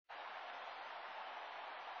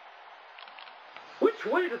Which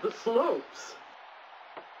way to the slopes?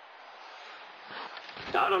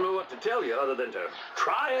 I don't know what to tell you other than to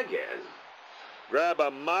try again. Grab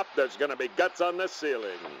a mop, there's gonna be guts on the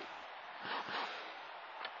ceiling.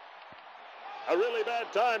 A really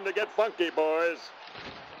bad time to get funky, boys.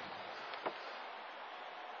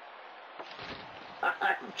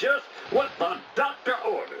 Just what the doctor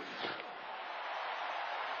ordered.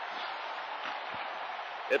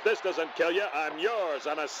 If this doesn't kill you, I'm yours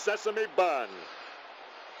on a sesame bun.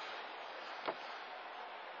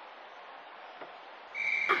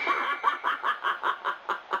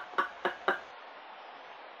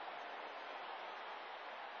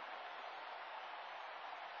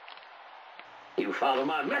 You follow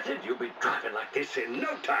my method, you'll be driving like this in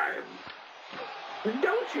no time.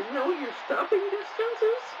 Don't you know your stopping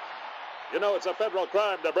distances? You know, it's a federal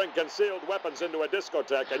crime to bring concealed weapons into a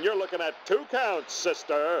discotheque, and you're looking at 2 counts,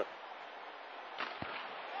 sister.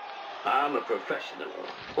 I'm a professional.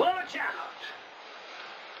 Watch out!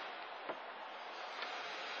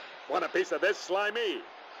 Want a piece of this, Slimy?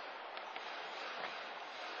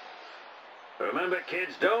 Remember,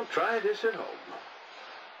 kids, don't try this at home.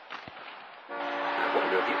 I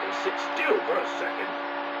wonder if you can sit still for a second.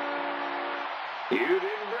 You didn't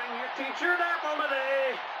bring your teacher an apple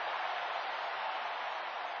today.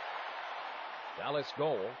 Dallas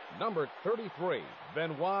goal, number 33,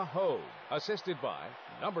 Benoit Hogue, assisted by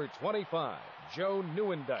number 25, Joe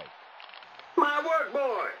Neuendijk. My work,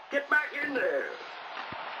 boy. Get back in there.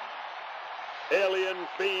 Alien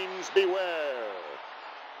fiends beware.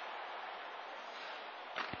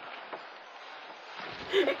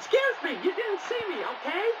 Excuse me, you didn't see me,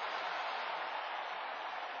 okay?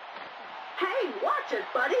 Hey, watch it,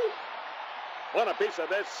 buddy. Want a piece of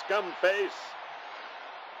this, scum face?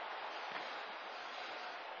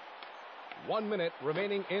 1 minute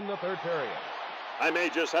remaining in the third period. I may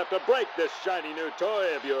just have to break this shiny new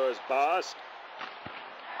toy of yours, boss.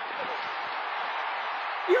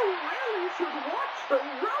 You really should watch the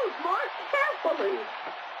road more carefully.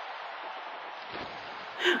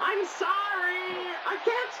 I'm sorry. I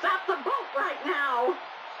can't stop the boat right now.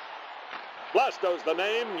 Blasto's the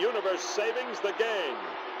name, Universe Savings the game.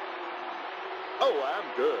 Oh,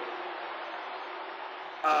 I'm good.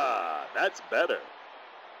 Ah, that's better.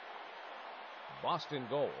 Boston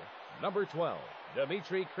goal, number 12,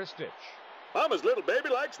 Dmitry Kristich. Mama's little baby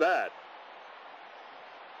likes that.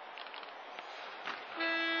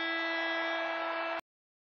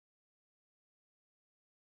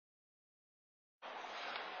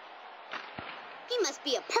 He must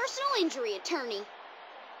be a personal injury attorney.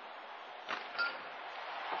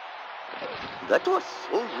 That was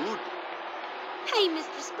so rude. Hey,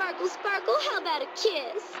 Mr. Sparkle Sparkle, how about a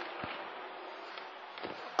kiss?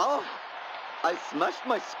 Oh, I smashed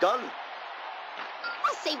my skull.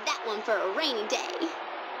 I'll save that one for a rainy day.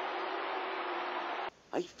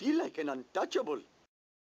 I feel like an untouchable.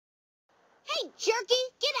 Hey, jerky,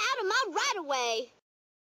 get out of my right-of-way.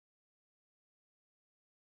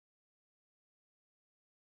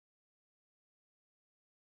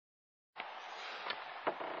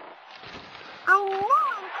 I know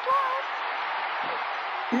I'm close.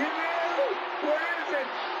 You know, where is it?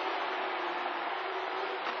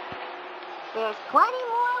 There's plenty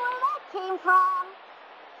more where that came from.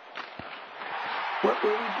 What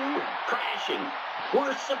were we doing? Crashing.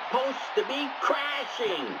 We're supposed to be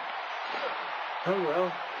crashing. Oh,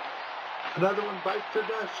 well. Another one bites the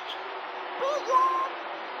dust.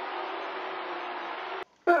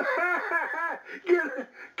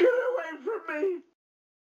 Get away from me.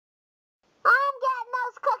 I'm getting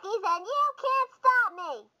those cookies and you can't stop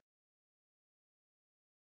me.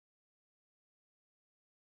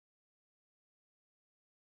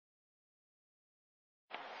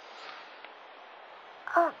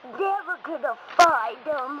 I'm never gonna find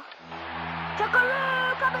them.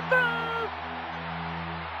 Chuckaroo coming through!